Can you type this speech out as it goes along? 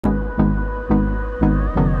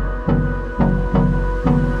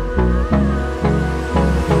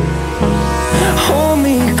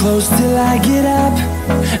close till I get up.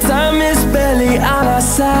 Time is barely on our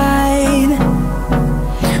side.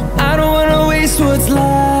 I don't wanna waste what's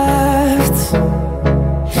left.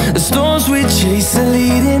 The storms we chase are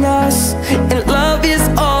leading us, and love is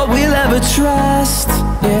all we'll ever trust.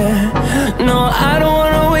 Yeah, no, I don't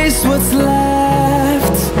wanna waste what's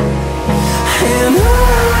left. And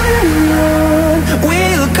on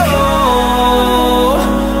we'll go,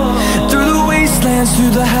 through the wastelands,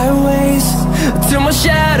 through the highways, till my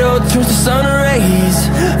shadow turns to sun rays.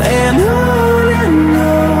 And on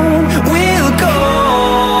we'll go,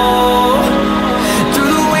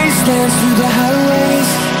 through the wastelands, through the highways,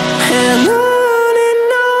 and on we'll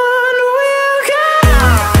go.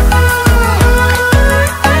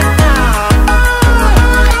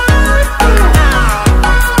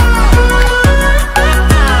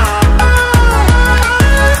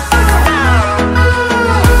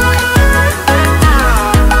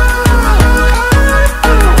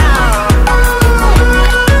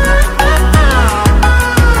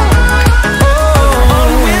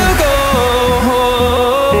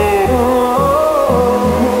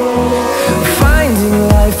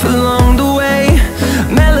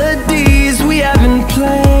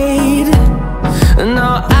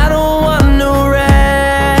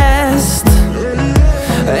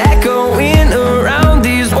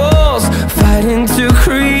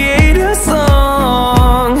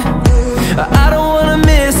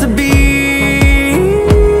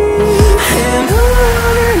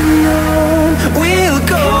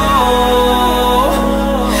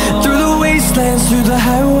 Through the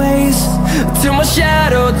highways, till my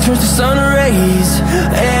shadow turns to sun rays.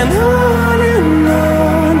 And on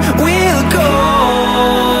we'll go,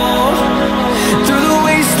 through the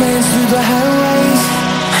wastelands, through the highways,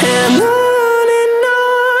 and on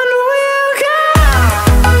we'll go.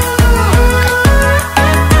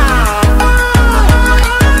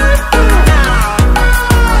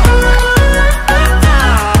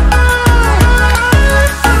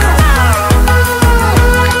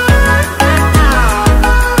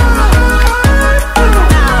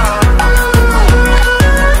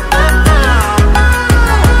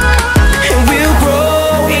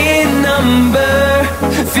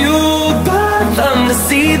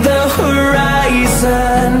 See the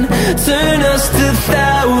horizon turn us to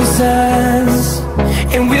thousands,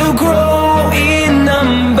 and we'll grow in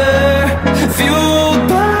number, fueled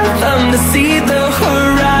by them. To see the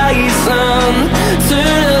horizon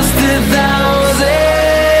turn us to thousands,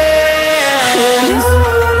 and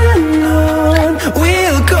on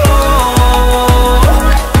we'll go,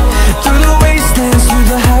 through the wastelands, through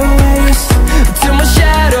the highways, till my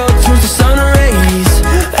shadow turns to sun rays.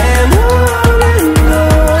 And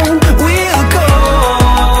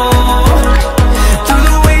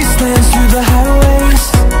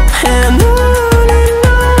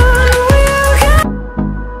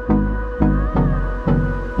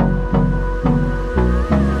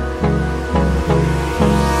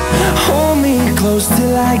close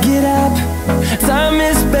till I get up. Time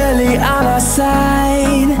is barely on our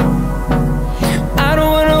side. I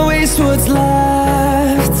don't wanna waste what's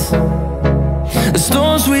left. The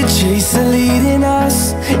storms we chase are leading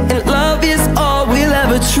us, and love is all we'll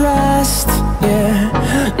ever trust. Yeah,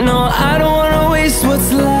 no, I don't wanna waste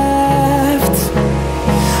what's left.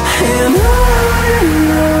 And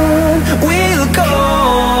on we'll go,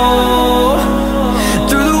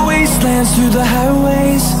 through the wastelands, through the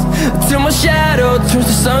highways, till my shadow turns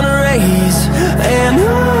to sun rays. And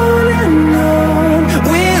on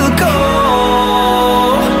we'll go,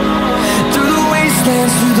 through the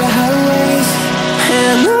wastelands, through the highways,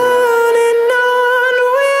 and on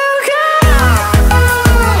we'll go.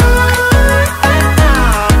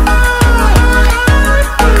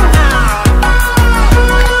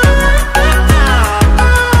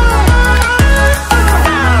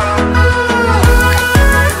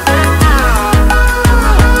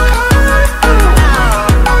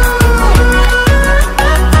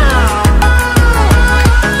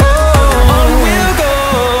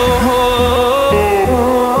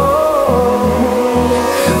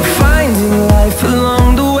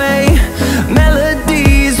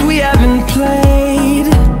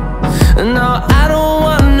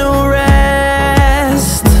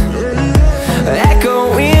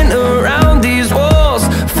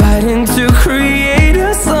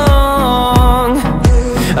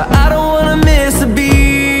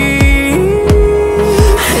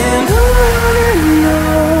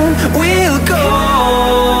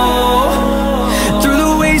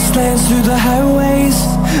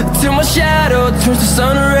 turns to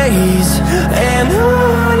sun rays, and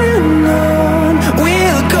on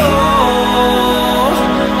we'll go,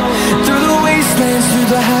 through the wastelands, through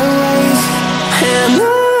the highways.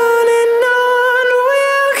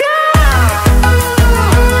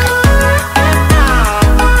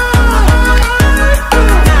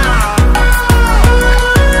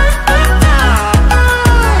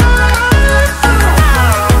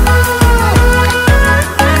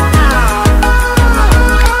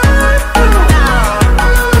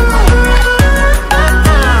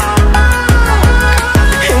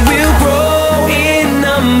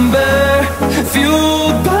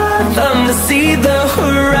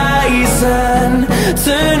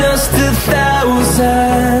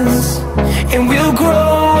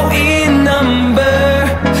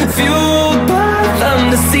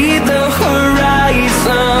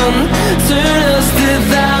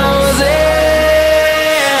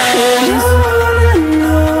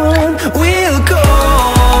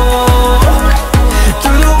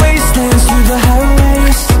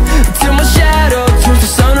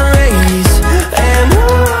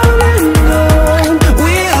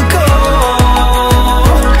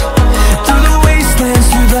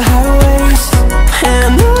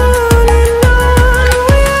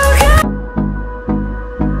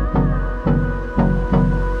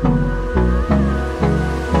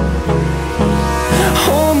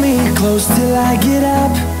 close till I get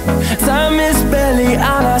up. Time is barely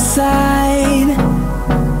on our side.